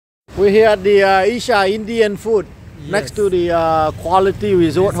We're here at the Isha Indian food, next to the Quality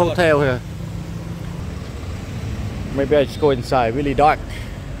Resort Hotel here. Maybe I just go inside. Really dark.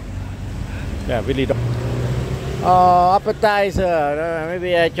 Yeah, really dark. Appetizer.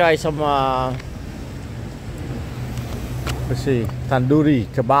 Maybe I try some. Let's see, tandoori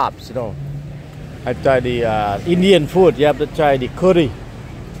kebabs. You know, I try the Indian food. You have to try the curry.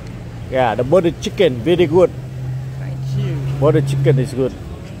 Yeah, the butter chicken, very good. Thank you. Butter chicken is good.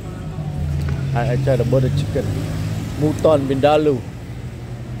 I try the butter chicken. Mutton Vindaloo.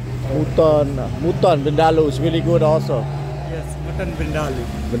 Mutton Vindaloo is really good also. Yes, mutton Vindaloo.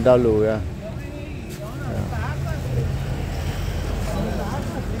 Vindaloo, yeah.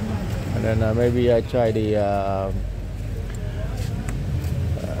 And then maybe I try the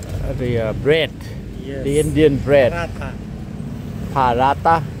bread. Yes. The Indian bread. Paratha.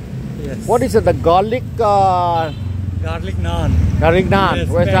 Paratha. Yes. What is it? The garlic? Garlic naan. Garlic naan. Yes,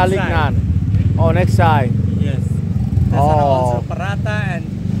 Where's garlic side. naan? Oh, next side. Yes. There's also paratha and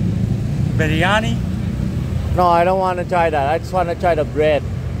biryani. No, I don't want to try that. I just want to try the bread.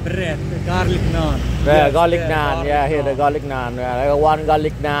 Bread, the garlic naan. Yeah, Yes, garlic naan. Yeah, here the naan. garlic naan. Yeah, I got one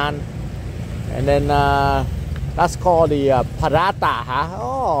garlic naan. And then that's called the paratha. Huh?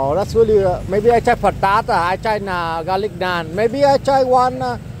 Oh, that's really. Maybe I try paratha. I try garlic naan. Maybe I try one.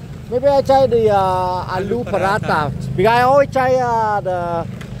 Maybe I try the aloo paratha. Because I always try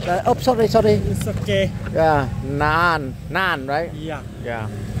oh, sorry. It's okay. Yeah, naan, right? Yeah. Yeah.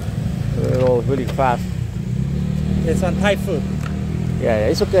 Oh, really fast. It's on Thai food. Yeah,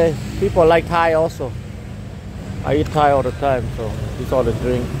 it's okay. People like Thai also. I eat Thai all the time, so it's all the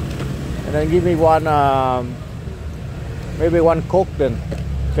drink. And then give me one, maybe one Coke then.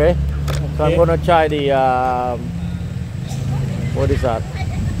 Okay? So I'm gonna try the, what is that?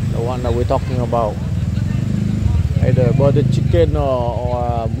 The one that we're talking about. Either butter chicken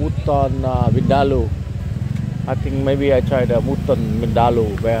or mutton vindaloo. I think maybe I try the mutton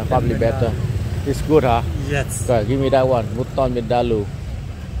vindaloo, probably better. It's good, huh? Yes. Okay, give me that one, mutton vindaloo.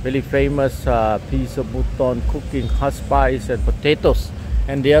 Really famous piece of mutton cooking, hot spice and potatoes.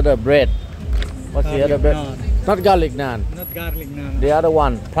 And the other bread. What's the other bread? Naan. Not garlic naan. Not garlic naan. The other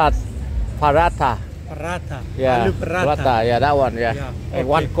one, paratha. Paratha. Yeah, Aloo paratha. Yeah, that one, yeah. Yeah, And okay.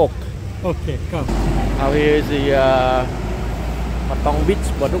 one Coke. Okay, come. Now here is the Patong beach,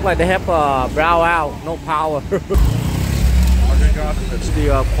 but look like they have brown out, no power. It's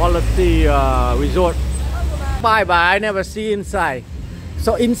the Quality Resort. Bye, I never see inside.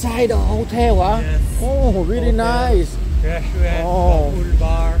 So inside the hotel, huh? Yes. Oh, really nice. Restaurant, Oh. pool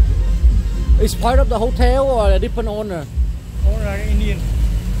bar. It's part of the hotel or a different owner? Owner Indian.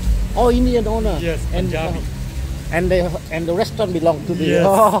 Oh, Indian owner. Yes, Punjabi. And the restaurant belong to the. Yes.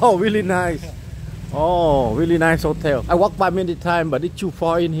 Oh, really nice. Oh, really nice hotel. I walked by many times, but it's too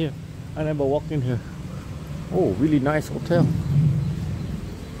far in here. I never walked in here. Oh, really nice hotel.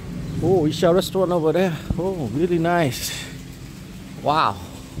 Oh, Isha restaurant over there. Oh, really nice. Wow.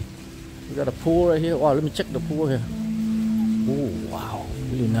 We got a pool right here. Wow, let me check the pool here. Oh, wow.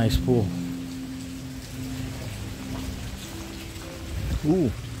 Really nice pool.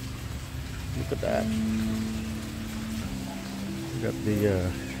 Ooh. Look at that. We got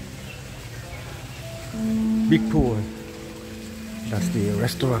the big pool. That's the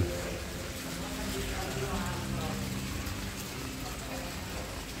restaurant.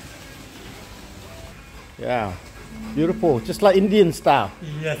 Yeah, beautiful, just like Indian style.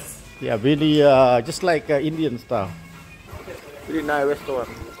 Yes. Yeah, really, just like Indian style. Really nice restaurant.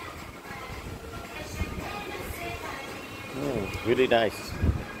 Really nice.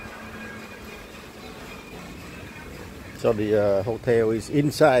 So the hotel is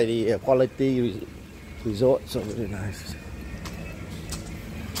inside the Quality Resort, so really nice.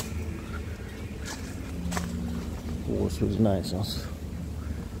 Oh, it's really nice also.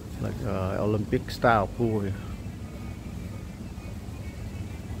 Like Olympic style pool here.